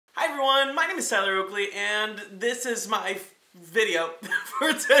everyone, my name is Tyler Oakley, and this is my video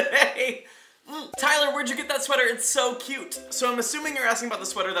for today. Tyler, where'd you get that sweater? It's so cute. So I'm assuming you're asking about the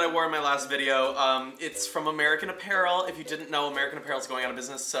sweater that I wore in my last video. It's from American Apparel. If you didn't know, American Apparel is going out of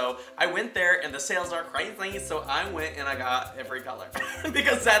business, so I went there and the sales are crazy, so I went and I got every color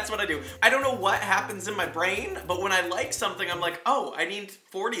because that's what I do. I don't know what happens in my brain, but when I like something, I'm like, oh, I need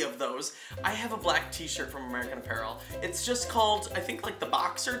 40 of those. I have a black t-shirt from American Apparel. It's just called, I think, like the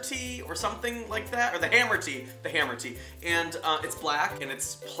boxer tee or something like that, or the hammer tee, and it's black and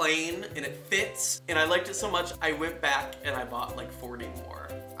it's plain and it fits, and I liked it so much I went back and I bought like 40 more.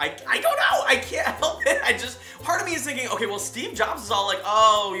 I don't know, I can't help it. Part of me is thinking, okay, well, Steve Jobs is all like,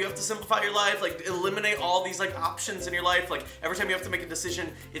 oh, you have to simplify your life, like eliminate all these like options in your life, like every time you have to make a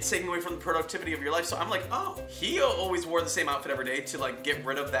decision, it's taking away from the productivity of your life. So I'm like, oh, he always wore the same outfit every day to like get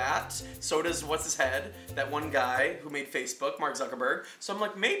rid of that. So does what's his head, that one guy who made Facebook, Mark Zuckerberg. So I'm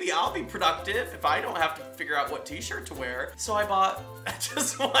like, maybe I'll be productive if I don't have to figure out what t-shirt to wear. So I bought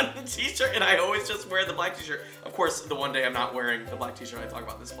just one t-shirt, and I always just wear the black t-shirt. Of course, the one day I'm not wearing the black t-shirt, I talk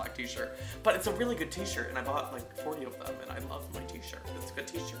about this black t-shirt. But it's a really good t-shirt, and I bought like 40 of them, and I love my t-shirt. It's a good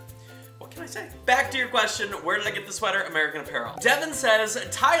t-shirt. What can I say? Back to your question, where did I get the sweater? American Apparel. Devin says,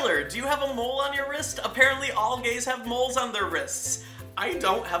 Tyler, do you have a mole on your wrist? Apparently all gays have moles on their wrists. I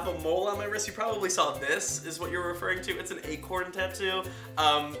don't have a mole on my wrist. You probably saw this, is what you're referring to. It's an acorn tattoo.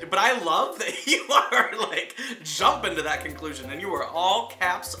 But I love that you are like jumping to that conclusion, and you are all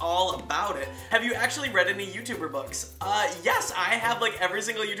caps all about it. Have you actually read any YouTuber books? Yes, I have like every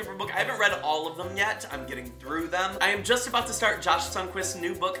single YouTuber book. I haven't read all of them yet. I'm getting through them. I am just about to start Josh Sundquist's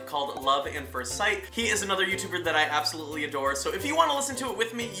new book called Love and First Sight. He is another YouTuber that I absolutely adore. So if you want to listen to it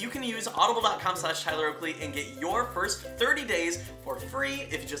with me, you can use audible.com/Tyler Oakley and get your first 30 days for free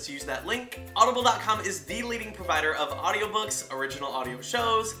if you just use that link. Audible.com is the leading provider of audiobooks, original audio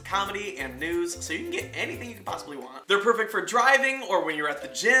shows, comedy, and news, so you can get anything you can possibly want. They're perfect for driving or when you're at the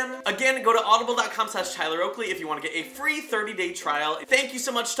gym. Again, go to audible.com/Tyler Oakley if you want to get a free 30-day trial. Thank you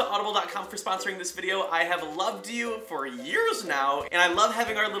so much to audible.com for sponsoring this video. I have loved you for years now, and I love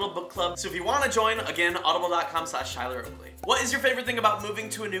having our little book club, so if you want to join, again, audible.com/Tyler Oakley. What is your favorite thing about moving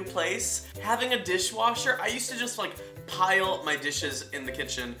to a new place? Having a dishwasher. I used to just like pile my dishes in the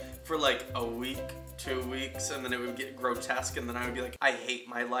kitchen for like a week, 2 weeks, and then it would get grotesque, and then I would be like, I hate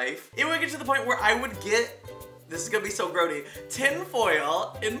my life. It would get to the point where I would get, this is gonna be so grody, tin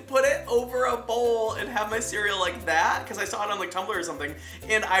foil and put it over a bowl and have my cereal like that, because I saw it on like Tumblr or something,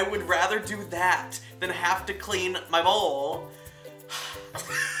 and I would rather do that than have to clean my bowl.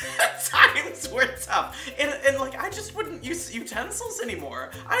 Times were tough, and like I just wouldn't use utensils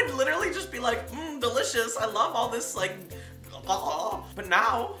anymore. I'd literally just be like, delicious, I love all this like, but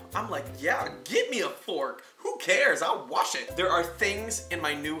now I'm like, yeah, get me a fork. Who cares? I'll wash it. There are things in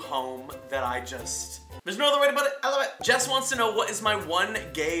my new home that there's no other way to put it. I love it. Jess wants to know, what is my one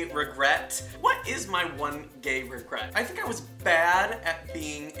gay regret? What is my one gay regret? I think I was bad at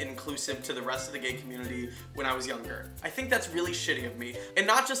being inclusive to the rest of the gay community when I was younger. I think that's really shitty of me. And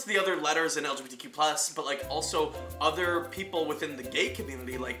not just the other letters in LGBTQ+, but like also other people within the gay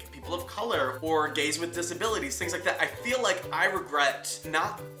community, like people of color or gays with disabilities, things like that. I feel like I regret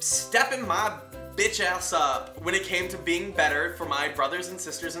not stepping my bitch ass up when it came to being better for my brothers and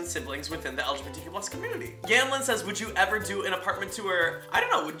sisters and siblings within the LGBTQ+ community. Ganlin says, would you ever do an apartment tour? I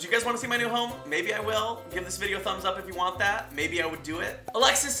don't know, would you guys want to see my new home? Maybe I will. Give this video a thumbs up if you want that. Maybe I would do it.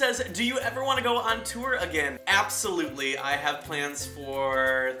 Alexis says, do you ever want to go on tour again? Absolutely. I have plans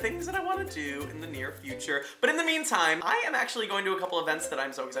for things that I want to do in the near future. But in the meantime, I am actually going to a couple events that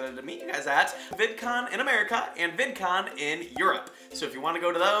I'm so excited to meet you guys at. VidCon in America and VidCon in Europe. So if you want to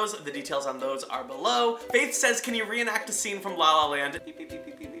go to those, the details on those are below. Faith says, can you reenact a scene from La La Land? Beep, beep, beep,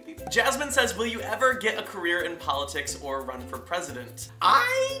 beep, beep, beep. Jasmine says, will you ever get a career in politics or run for president?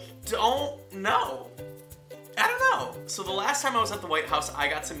 I don't know. I don't know. So the last time I was at the White House, I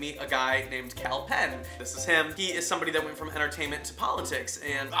got to meet a guy named Cal Penn. This is him. He is somebody that went from entertainment to politics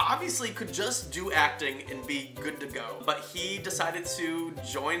and obviously could just do acting and be good to go. But he decided to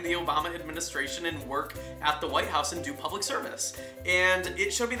join the Obama administration and work at the White House and do public service. And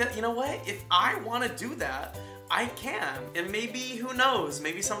it showed me that, you know what? If I want to do that, I can. And maybe, who knows,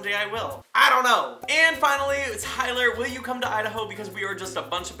 maybe someday I will. I don't know. And finally, Tyler, will you come to Idaho? Because we are just a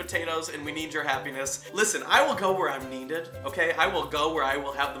bunch of potatoes and we need your happiness. Listen, I will go where I'm needed, okay? I will go where I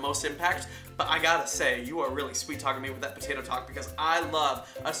will have the most impact. But I gotta say, you are really sweet talking to me with that potato talk, because I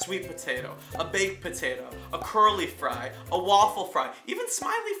love a sweet potato, a baked potato, a curly fry, a waffle fry, even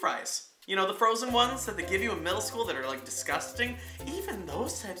smiley fries. You know, the frozen ones that they give you in middle school that are like disgusting? Even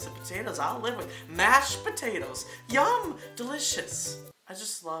those types of potatoes I'll live with. Mashed potatoes. Yum! Delicious. I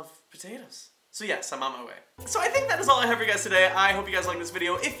just love potatoes. So yes, I'm on my way. So I think that is all I have for you guys today. I hope you guys liked this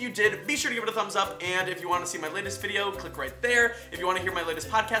video. If you did, be sure to give it a thumbs up. And if you want to see my latest video, click right there. If you want to hear my latest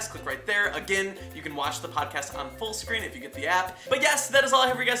podcast, click right there. Again, you can watch the podcast on full screen if you get the app. But yes, that is all I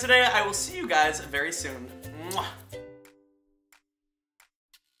have for you guys today. I will see you guys very soon. Mwah.